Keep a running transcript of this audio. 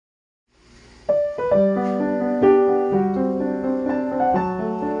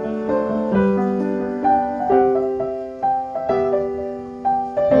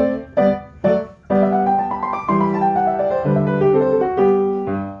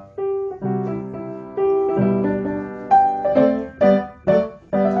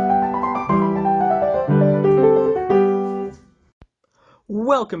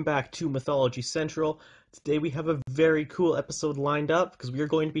welcome back to Mythology Central. Today we have a very cool episode lined up because we are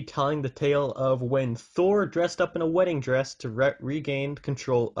going to be telling the tale of when Thor dressed up in a wedding dress to regain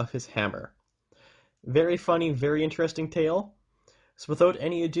control of his hammer. Very funny, very interesting tale. So without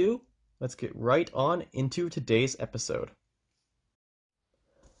any ado, let's get right on into today's episode.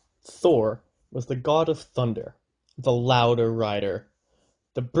 Thor was the god of thunder, the louder rider,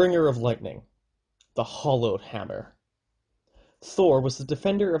 the bringer of lightning, the hollowed hammer. Thor was the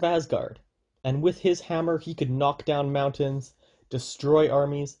defender of Asgard, and with his hammer he could knock down mountains, destroy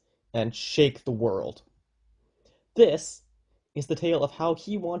armies, and shake the world. This is the tale of how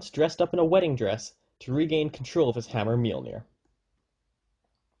he once dressed up in a wedding dress to regain control of his hammer Mjolnir.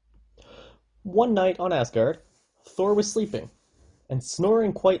 One night on Asgard, Thor was sleeping, and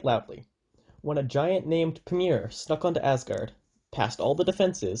snoring quite loudly, when a giant named Pymir snuck onto Asgard, past all the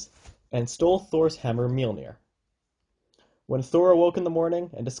defenses, and stole Thor's hammer Mjolnir. When Thor awoke in the morning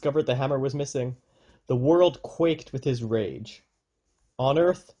and discovered the hammer was missing, the world quaked with his rage. On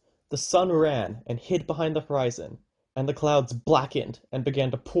Earth, the sun ran and hid behind the horizon, and the clouds blackened and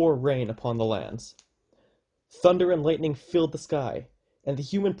began to pour rain upon the lands. Thunder and lightning filled the sky, and the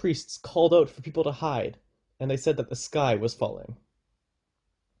human priests called out for people to hide, and they said that the sky was falling.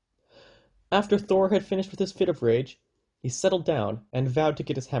 After Thor had finished with his fit of rage, he settled down and vowed to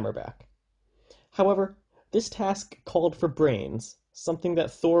get his hammer back. However, this task called for brains, something that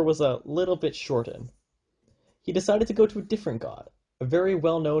Thor was a little bit short in. He decided to go to a different god, a very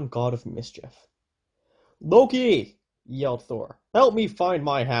well-known god of mischief. "Loki!" yelled Thor. "Help me find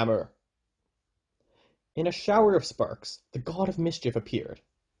my hammer!" In a shower of sparks, the god of mischief appeared.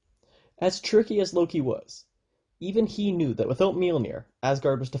 As tricky as Loki was, even he knew that without Mjolnir,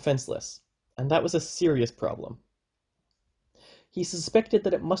 Asgard was defenseless, and that was a serious problem. He suspected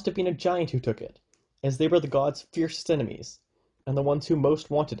that it must have been a giant who took it, as they were the gods' fiercest enemies, and the ones who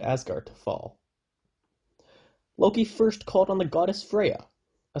most wanted Asgard to fall. Loki first called on the goddess Freya,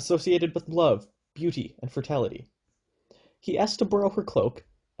 associated with love, beauty, and fertility. He asked to borrow her cloak,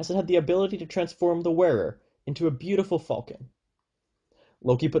 as it had the ability to transform the wearer into a beautiful falcon.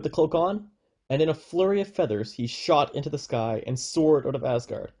 Loki put the cloak on, and in a flurry of feathers he shot into the sky and soared out of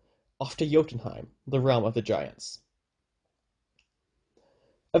Asgard, off to Jotunheim, the realm of the giants.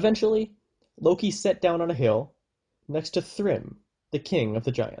 Eventually, Loki sat down on a hill, next to Thrym, the king of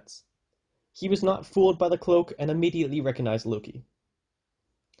the giants. He was not fooled by the cloak and immediately recognized Loki.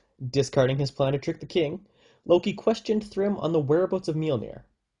 Discarding his plan to trick the king, Loki questioned Thrym on the whereabouts of Mjolnir.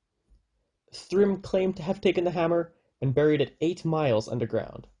 Thrym claimed to have taken the hammer and buried it 8 miles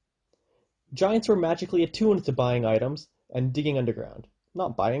underground. Giants were magically attuned to buying items and digging underground,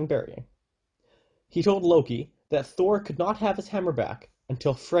 not buying, burying. He told Loki that Thor could not have his hammer back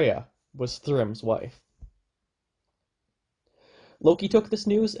until Freya was Thrym's wife. Loki took this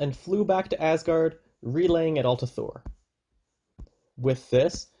news and flew back to Asgard, relaying it all to Thor. With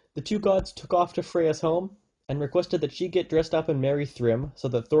this, the two gods took off to Freya's home and requested that she get dressed up and marry Thrym so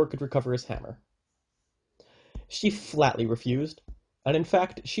that Thor could recover his hammer. She flatly refused, and in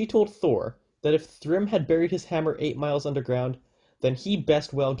fact she told Thor that if Thrym had buried his hammer 8 miles underground, then he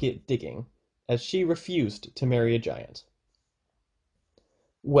best well get digging, as she refused to marry a giant.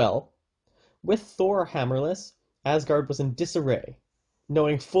 Well, with Thor hammerless, Asgard was in disarray,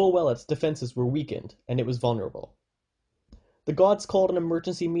 knowing full well its defenses were weakened and it was vulnerable. The gods called an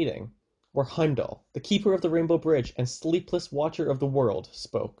emergency meeting, where Heimdall, the keeper of the Rainbow Bridge and sleepless watcher of the world,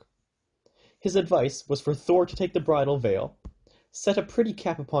 spoke. His advice was for Thor to take the bridal veil, set a pretty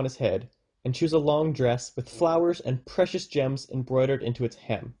cap upon his head, and choose a long dress with flowers and precious gems embroidered into its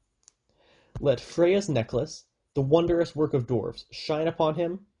hem. Let Freya's necklace, the wondrous work of dwarves, shine upon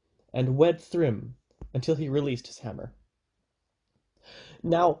him, and wed Thrym until he released his hammer.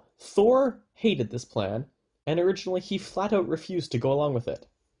 Now, Thor hated this plan, and originally he flat out refused to go along with it.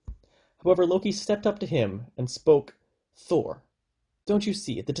 However, Loki stepped up to him and spoke, "Thor, don't you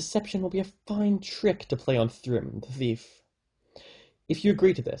see, the deception will be a fine trick to play on Thrym, the thief. If you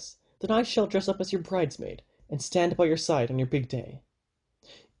agree to this, then I shall dress up as your bridesmaid, and stand by your side on your big day.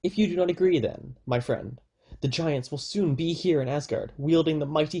 If you do not agree, then, my friend, the giants will soon be here in Asgard, wielding the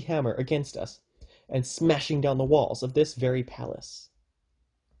mighty hammer against us, and smashing down the walls of this very palace."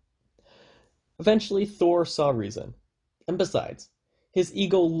 Eventually, Thor saw reason. And besides, his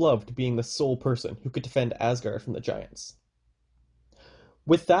ego loved being the sole person who could defend Asgard from the giants.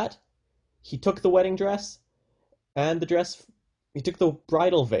 With that, he took the wedding dress, he took the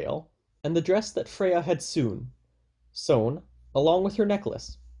bridal veil, and the dress that Freya had sewn, along with her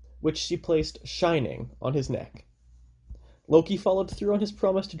necklace, which she placed shining on his neck. Loki followed through on his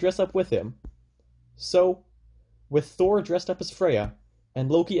promise to dress up with him. So, with Thor dressed up as Freya, and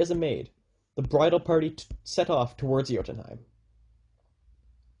Loki as a maid, the bridal party set off towards Jotunheim.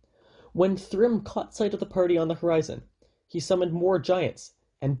 When Thrym caught sight of the party on the horizon, he summoned more giants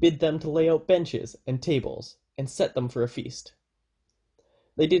and bid them to lay out benches and tables and set them for a feast.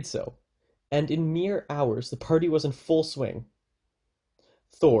 They did so, and in mere hours the party was in full swing.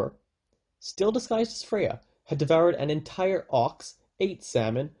 Thor, still disguised as Freya, had devoured an entire ox, 8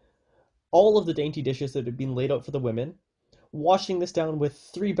 salmon, all of the dainty dishes that had been laid out for the women, washing this down with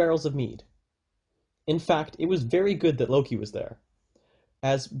 3 barrels of mead. In fact, it was very good that Loki was there,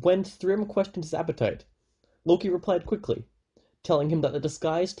 as when Thrym questioned his appetite, Loki replied quickly, telling him that the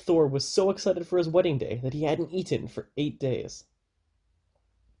disguised Thor was so excited for his wedding day that he hadn't eaten for 8 days.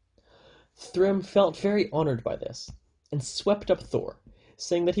 Thrym felt very honored by this, and swept up Thor,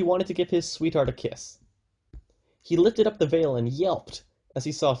 saying that he wanted to give his sweetheart a kiss. He lifted up the veil and yelped as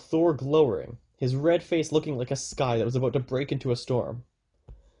he saw Thor glowering, his red face looking like a sky that was about to break into a storm.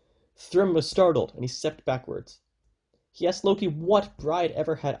 Thrym was startled, and he stepped backwards. He asked Loki what bride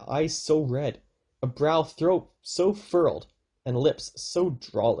ever had eyes so red, a brow throat so furrowed, and lips so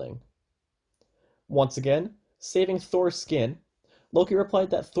drawling. Once again, saving Thor's skin, Loki replied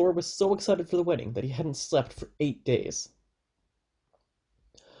that Thor was so excited for the wedding that he hadn't slept for 8 days.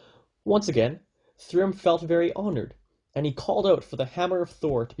 Once again, Thrym felt very honored, and he called out for the hammer of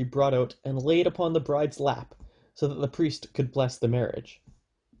Thor to be brought out and laid upon the bride's lap so that the priest could bless the marriage.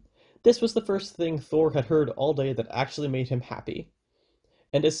 This was the first thing Thor had heard all day that actually made him happy,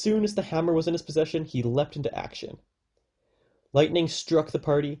 and as soon as the hammer was in his possession, he leapt into action. Lightning struck the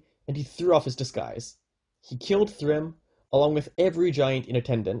party, and he threw off his disguise. He killed Thrym, along with every giant in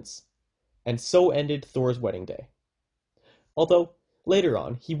attendance, and so ended Thor's wedding day. Although, later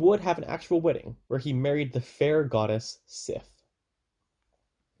on, he would have an actual wedding, where he married the fair goddess Sif.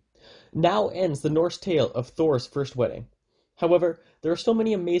 Now ends the Norse tale of Thor's first wedding. However, there are so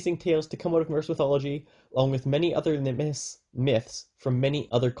many amazing tales to come out of Norse mythology, along with many other myths from many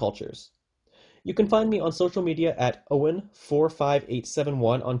other cultures. You can find me on social media at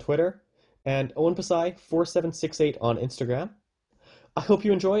Owen45871 on Twitter, and OwenPasai4768 on Instagram. I hope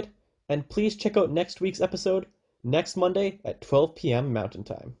you enjoyed, and please check out next week's episode next Monday at 12 p.m. Mountain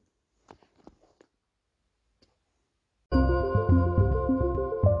Time.